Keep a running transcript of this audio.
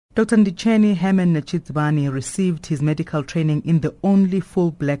Dr. Nditsheni Herman Netshizibane received his medical training in the only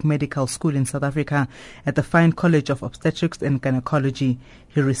full black medical school in South Africa at the Fine College of Obstetrics and Gynecology.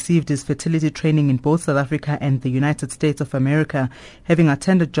 He received his fertility training in both South Africa and the United States of America, having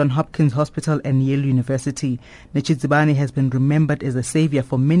attended Johns Hopkins Hospital and Yale University. Netshizibane has been remembered as a savior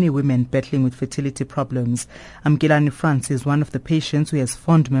for many women battling with fertility problems. Amgilani France is one of the patients who has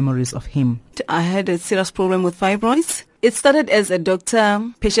fond memories of him. I had a serious problem with fibroids. It started as a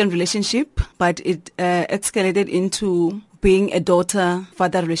doctor-patient relationship, but it escalated into being a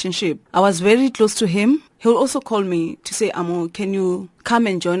daughter-father relationship. I was very close to him. He would also call me to say, Amo, can you come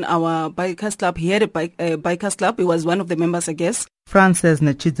and join our bikers club? He had a bikers club. He was one of the members, I guess. Fran says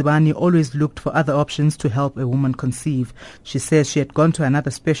Netshizibane always looked for other options to help a woman conceive. She says she had gone to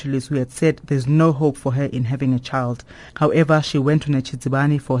another specialist who had said there's no hope for her in having a child. However, she went to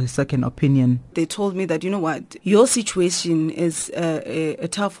Netshizibane for her second opinion. They told me that, you know what, your situation is a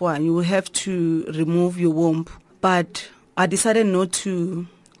tough one. You will have to remove your womb. But I decided not to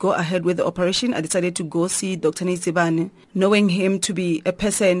go ahead with the operation. I decided to go see Dr. Netshizibane, knowing him to be a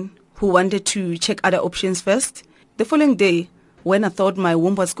person who wanted to check other options first. The following day, when I thought my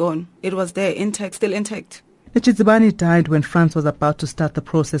womb was gone, it was there, intact, still intact. Netshizibane died when France was about to start the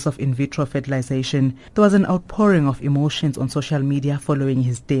process of in vitro fertilization. There was an outpouring of emotions on social media following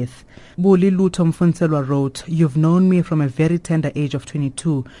his death. Buli Luto Mfunselwa wrote, "You've known me from a very tender age of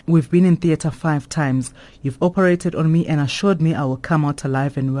 22. We've been in theatre 5 times. You've operated on me and assured me I will come out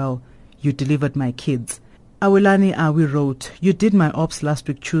alive and well. You delivered my kids." Awelani Awi wrote, "You did my ops last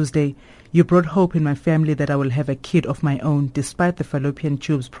week Tuesday. You brought hope in my family that I will have a kid of my own despite the fallopian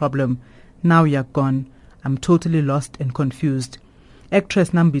tubes problem. Now you're gone. I'm totally lost and confused."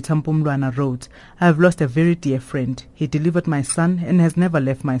 Actress Nambitha Mpumlwana wrote, "I have lost a very dear friend. He delivered my son and has never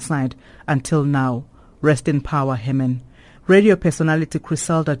left my side until now. Rest in power, Herman." Radio personality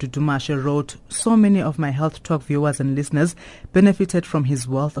Criselda Dudumashe wrote, "So many of my Health Talk viewers and listeners benefited from his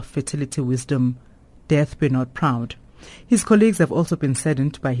wealth of fertility wisdom. Death be not proud." His colleagues have also been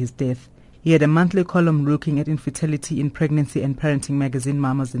saddened by his death. He had a monthly column looking at infertility in pregnancy and parenting magazine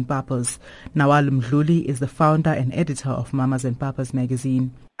Mamas and Papas. Nawal Mdluli is the founder and editor of Mamas and Papas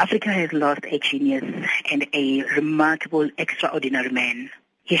magazine. Africa has lost a genius and a remarkable, extraordinary man.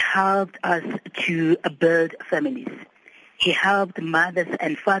 He helped us to build families. He helped mothers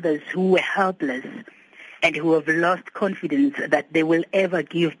and fathers who were helpless and who have lost confidence that they will ever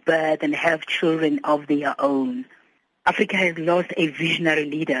give birth and have children of their own. Africa has lost a visionary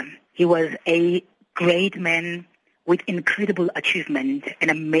leader. He was a great man with incredible achievement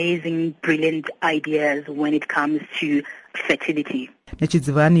and amazing, brilliant ideas when it comes to fertility.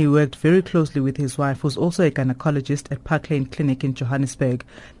 Netshizibane worked very closely with his wife, who's also a gynecologist at Park Lane Clinic in Johannesburg.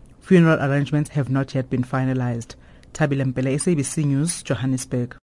 Funeral arrangements have not yet been finalized. Tabile Mpele, SABC News, Johannesburg.